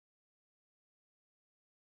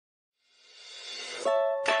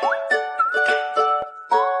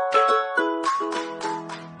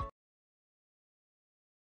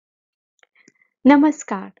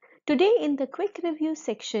Namaskar. Today in the quick review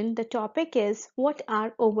section, the topic is what are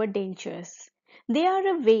overdentures? They are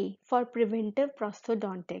a way for preventive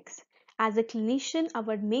prosthodontics. As a clinician,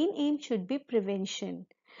 our main aim should be prevention,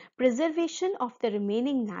 preservation of the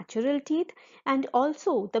remaining natural teeth, and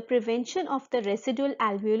also the prevention of the residual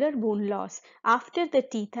alveolar bone loss after the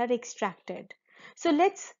teeth are extracted. So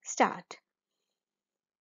let's start.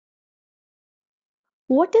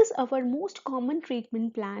 What is our most common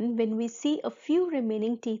treatment plan when we see a few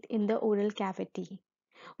remaining teeth in the oral cavity?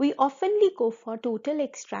 We oftenly go for total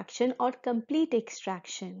extraction or complete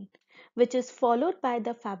extraction, which is followed by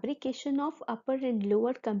the fabrication of upper and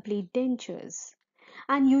lower complete dentures.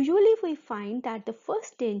 And usually we find that the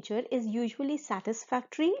first denture is usually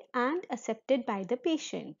satisfactory and accepted by the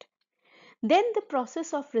patient. Then the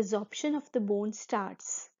process of resorption of the bone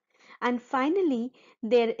starts. And finally,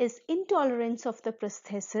 there is intolerance of the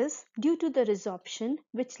prosthesis due to the resorption,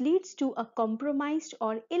 which leads to a compromised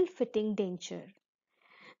or ill-fitting denture.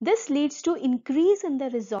 This leads to increase in the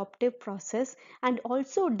resorptive process and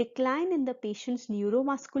also decline in the patient's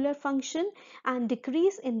neuromuscular function and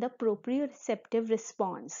decrease in the proprioceptive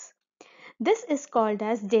response. This is called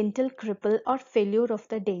as dental cripple or failure of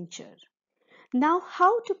the denture. Now,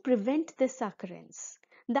 how to prevent this occurrence?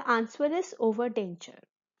 The answer is overdenture.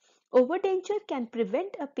 Overdenture can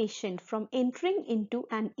prevent a patient from entering into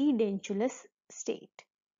an edentulous state.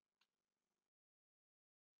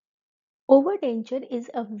 Overdenture is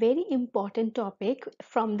a very important topic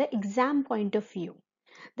from the exam point of view.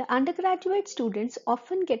 The undergraduate students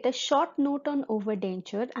often get a short note on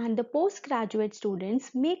overdenture and the postgraduate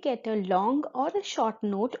students may get a long or a short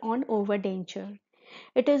note on overdenture.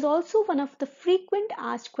 It is also one of the frequent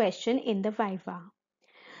asked question in the Viva.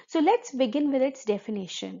 So let's begin with its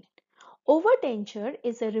definition. Overdenture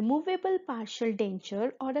is a removable partial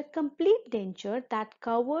denture or a complete denture that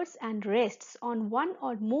covers and rests on one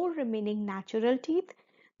or more remaining natural teeth,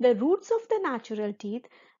 the roots of the natural teeth,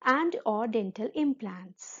 and or dental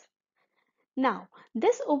implants. Now,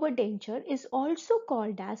 this overdenture is also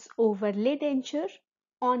called as overlay denture,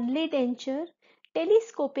 onlay denture,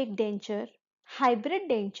 telescopic denture, hybrid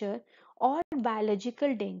denture, or biological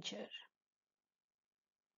denture.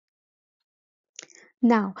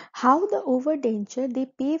 Now, how the overdenture they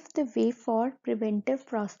pave the way for preventive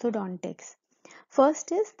prosthodontics.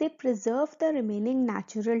 First is they preserve the remaining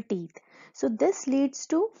natural teeth. So this leads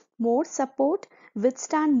to more support,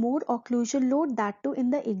 withstand more occlusal load, that too in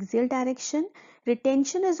the axial direction.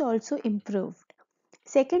 Retention is also improved.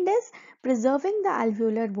 Second is preserving the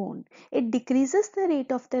alveolar bone. It decreases the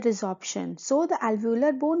rate of the resorption. So the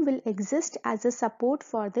alveolar bone will exist as a support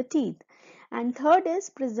for the teeth. And third is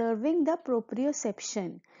preserving the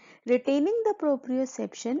proprioception. Retaining the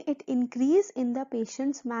proprioception, it increases in the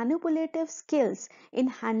patient's manipulative skills in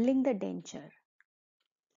handling the denture.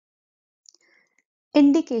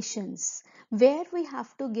 Indications where we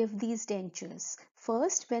have to give these dentures.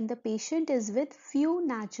 First, when the patient is with few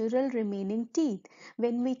natural remaining teeth,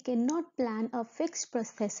 when we cannot plan a fixed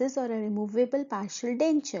prosthesis or a removable partial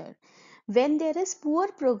denture, when there is poor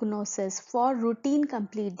prognosis for routine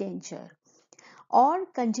complete denture, or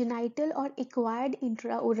congenital or acquired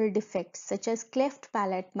intraoral defects such as cleft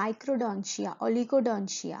palate, microdontia,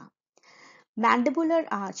 oligodontia, mandibular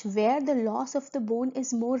arch where the loss of the bone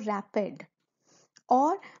is more rapid,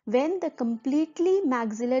 or when the completely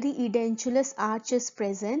maxillary edentulous arch is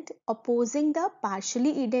present opposing the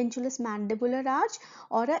partially edentulous mandibular arch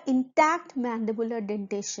or an intact mandibular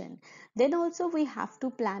dentation, then also we have to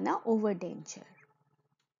plan a overdenture.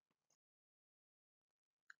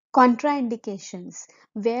 Contraindications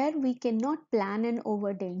where we cannot plan an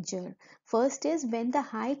overdenture. First is when the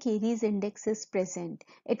high caries index is present.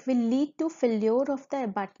 It will lead to failure of the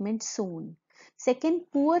abutment soon. Second,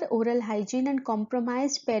 poor oral hygiene and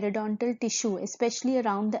compromised periodontal tissue, especially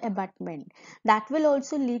around the abutment. That will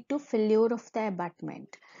also lead to failure of the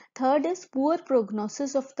abutment. Third is poor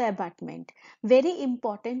prognosis of the abutment. Very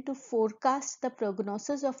important to forecast the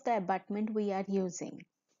prognosis of the abutment we are using.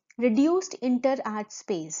 Reduced inter-arch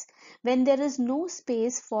space, when there is no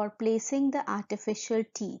space for placing the artificial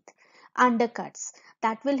teeth. Undercuts,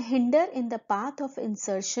 that will hinder in the path of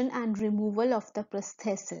insertion and removal of the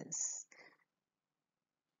prosthesis.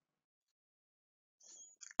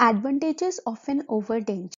 Advantages of an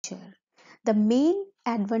overdenture. The main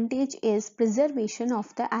advantage is preservation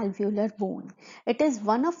of the alveolar bone. It is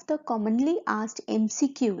one of the commonly asked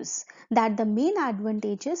MCQs that the main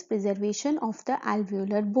advantage is preservation of the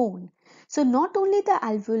alveolar bone. So not only the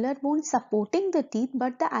alveolar bone supporting the teeth,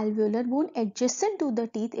 but the alveolar bone adjacent to the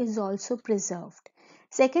teeth is also preserved.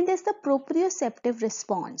 Second is the proprioceptive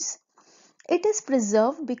response. It is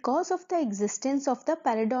preserved because of the existence of the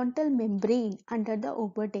periodontal membrane under the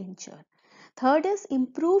overdenture. Third is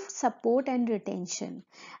improved support and retention.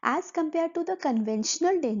 As compared to the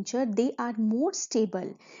conventional denture, they are more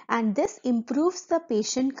stable and this improves the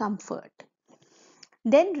patient comfort.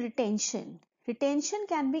 Then retention. Retention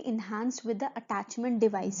can be enhanced with the attachment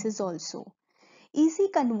devices also. Easy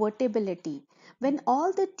convertibility. When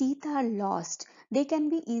all the teeth are lost, they can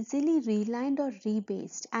be easily relined or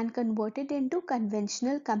rebased and converted into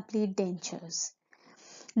conventional complete dentures.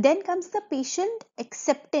 Then comes the patient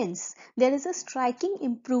acceptance. There is a striking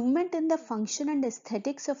improvement in the function and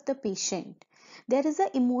aesthetics of the patient. There is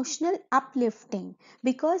a emotional uplifting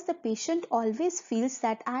because the patient always feels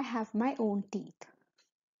that I have my own teeth.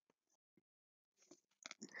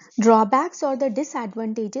 Drawbacks or the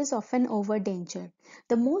disadvantages of an overdenture.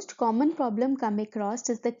 The most common problem come across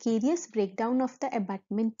is the carious breakdown of the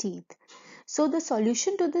abutment teeth. So the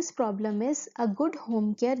solution to this problem is a good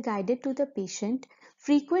home care guided to the patient,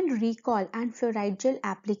 frequent recall and fluoride gel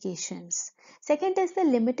applications. Second is the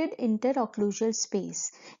limited interocclusal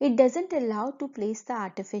space. It doesn't allow to place the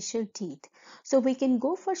artificial teeth. So we can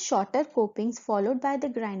go for shorter copings followed by the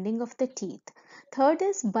grinding of the teeth. Third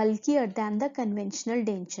is bulkier than the conventional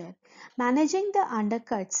denture. Managing the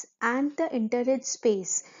undercuts and the interridge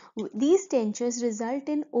space, these dentures result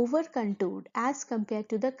in over-contoured as compared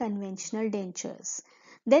to the conventional dentures.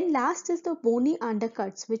 Then last is the bony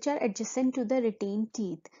undercuts which are adjacent to the retained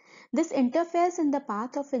teeth. This interferes in the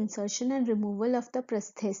path of insertion and removal of the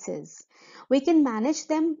prosthesis. We can manage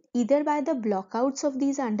them either by the blockouts of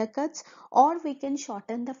these undercuts or we can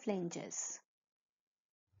shorten the flanges.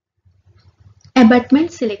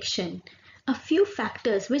 Abutment selection. A few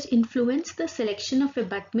factors which influence the selection of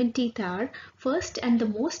abutment teeth are: first and the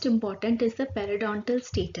most important is the periodontal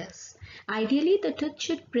status. Ideally, the tooth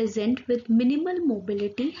should present with minimal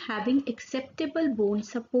mobility, having acceptable bone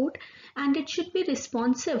support, and it should be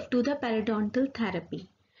responsive to the periodontal therapy.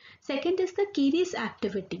 Second is the caries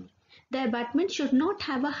activity. The abutment should not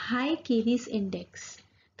have a high caries index.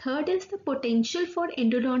 Third is the potential for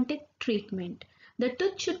endodontic treatment. The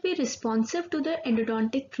tooth should be responsive to the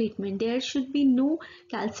endodontic treatment. There should be no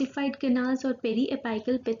calcified canals or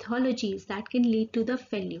periapical pathologies that can lead to the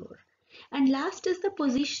failure. And last is the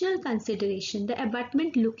positional consideration, the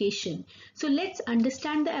abutment location. So let's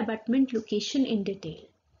understand the abutment location in detail.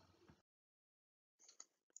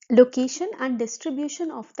 Location and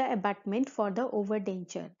distribution of the abutment for the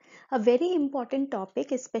overdenture. A very important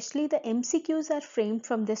topic, especially the MCQs are framed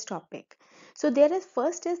from this topic. So there is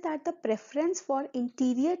first is that the preference for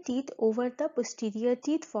interior teeth over the posterior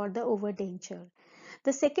teeth for the overdenture.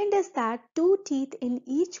 The second is that two teeth in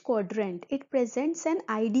each quadrant. It presents an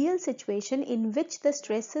ideal situation in which the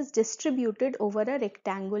stress is distributed over a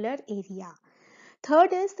rectangular area.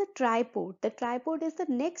 Third is the tripod. The tripod is the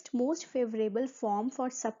next most favorable form for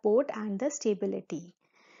support and the stability.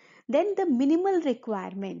 Then the minimal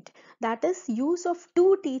requirement, that is use of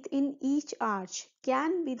two teeth in each arch,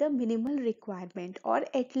 can be the minimal requirement, or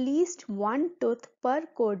at least one tooth per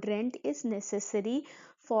quadrant is necessary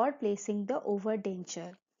for placing the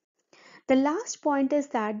overdenture. The last point is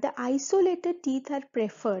that the isolated teeth are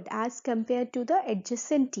preferred as compared to the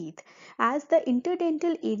adjacent teeth, as the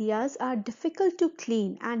interdental areas are difficult to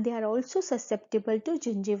clean and they are also susceptible to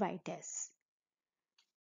gingivitis.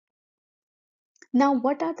 Now,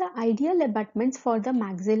 what are the ideal abutments for the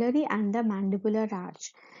maxillary and the mandibular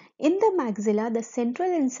arch? In the maxilla, the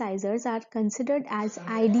central incisors are considered as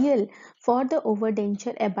ideal for the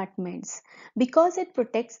overdenture abutments because it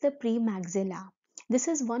protects the premaxilla. This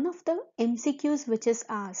is one of the MCQs which is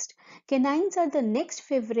asked. Canines are the next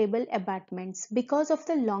favorable abutments because of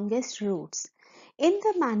the longest roots. In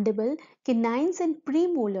the mandible, canines and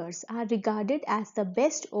premolars are regarded as the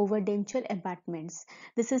best overdenture abutments.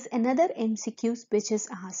 This is another MCQ which is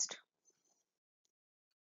asked.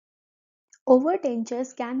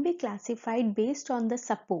 Overdentures can be classified based on the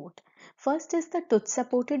support. First is the tooth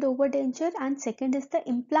supported overdenture and second is the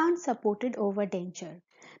implant supported overdenture.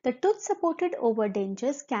 The tooth supported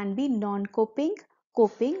overdentures can be non-coping,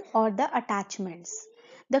 coping or the attachments.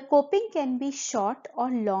 The coping can be short or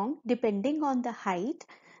long depending on the height.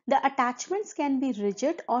 The attachments can be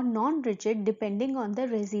rigid or non-rigid depending on the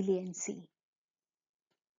resiliency.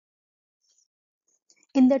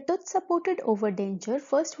 In the tooth-supported overdenture,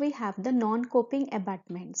 first we have the non-coping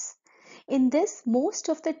abutments. In this, most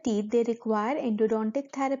of the teeth they require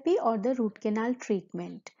endodontic therapy or the root canal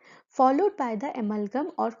treatment, followed by the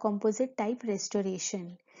amalgam or composite type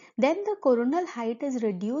restoration. Then the coronal height is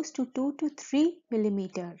reduced to 2 to 3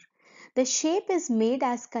 mm. The shape is made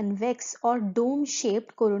as convex or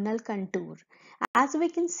dome-shaped coronal contour, as we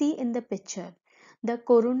can see in the picture. The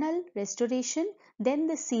coronal restoration, then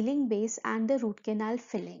the sealing base and the root canal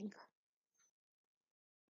filling.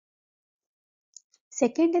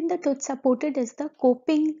 Second in the tooth supported is the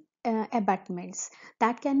coping abutments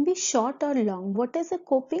that can be short or long. What is a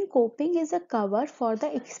coping? Coping is a cover for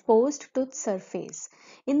the exposed tooth surface.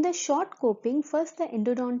 In the short coping, first the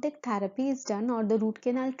endodontic therapy is done or the root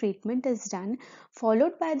canal treatment is done,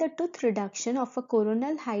 followed by the tooth reduction of a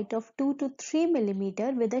coronal height of 2 to 3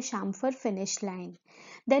 mm with a chamfer finish line.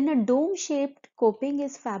 Then a dome-shaped coping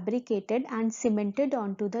is fabricated and cemented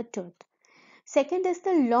onto the tooth. Second is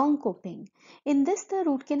the long coping. In this, the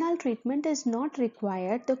root canal treatment is not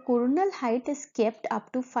required. The coronal height is kept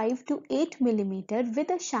up to 5 to 8 mm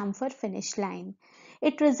with a chamfer finish line.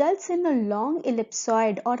 It results in a long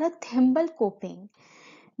ellipsoid or a thimble coping.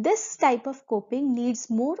 This type of coping needs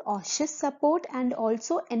more osseous support and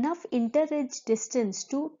also enough inter-ridge distance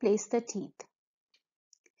to place the teeth.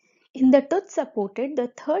 In the tooth supported, the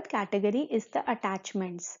third category is the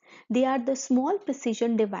attachments. They are the small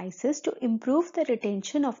precision devices to improve the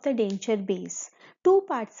retention of the denture base. Two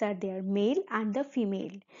parts are there, male and the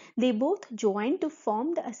female. They both join to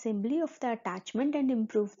form the assembly of the attachment and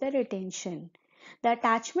improve the retention. The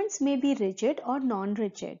attachments may be rigid or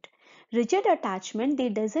non-rigid. Rigid attachment, they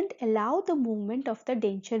doesn't allow the movement of the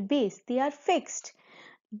denture base. They are fixed.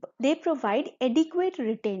 They provide adequate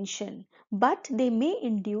retention, but they may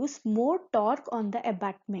induce more torque on the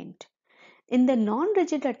abutment. In the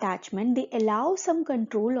non-rigid attachment, they allow some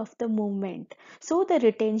control of the movement, so the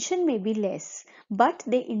retention may be less, but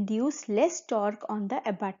they induce less torque on the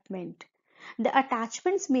abutment. The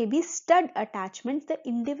attachments may be stud attachments, the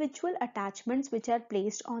individual attachments which are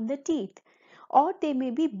placed on the teeth, or they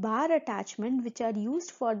may be bar attachment which are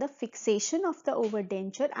used for the fixation of the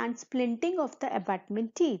overdenture and splinting of the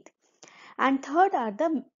abutment teeth. And third are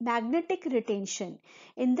the magnetic retention.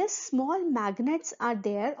 In this, small magnets are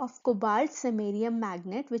there of cobalt samarium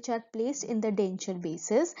magnet which are placed in the denture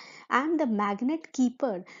bases, and the magnet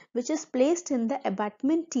keeper which is placed in the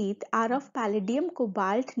abutment teeth are of palladium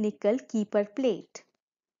cobalt nickel keeper plate.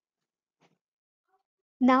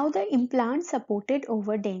 Now the implant supported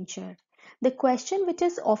overdenture. The question which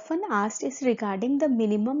is often asked is regarding the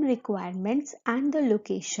minimum requirements and the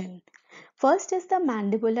location. First is the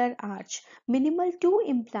mandibular arch. Minimal 2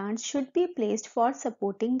 implants should be placed for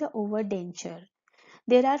supporting the overdenture.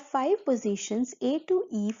 There are 5 positions A to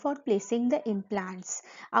E for placing the implants.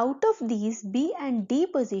 Out of these, B and D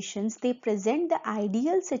positions, they present the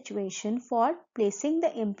ideal situation for placing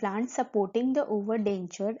the implant supporting the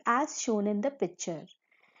overdenture as shown in the picture.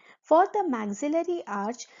 For the maxillary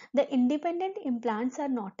arch, the independent implants are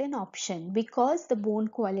not an option because the bone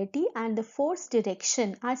quality and the force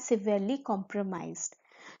direction are severely compromised.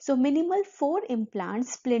 So minimal 4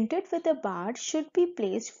 implants splinted with a bar should be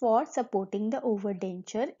placed for supporting the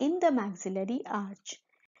overdenture in the maxillary arch.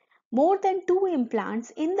 More than 2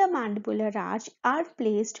 implants in the mandibular arch are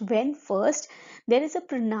placed when first there is a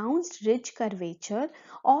pronounced ridge curvature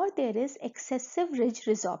or there is excessive ridge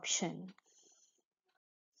resorption.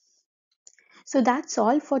 So that's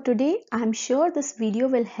all for today. I'm sure this video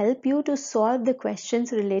will help you to solve the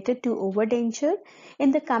questions related to overdenture.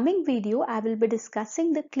 In the coming video, I will be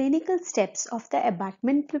discussing the clinical steps of the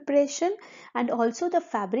abutment preparation and also the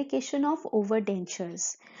fabrication of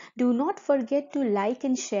overdentures. Do not forget to like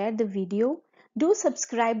and share the video. Do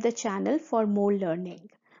subscribe the channel for more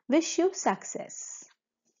learning. Wish you success.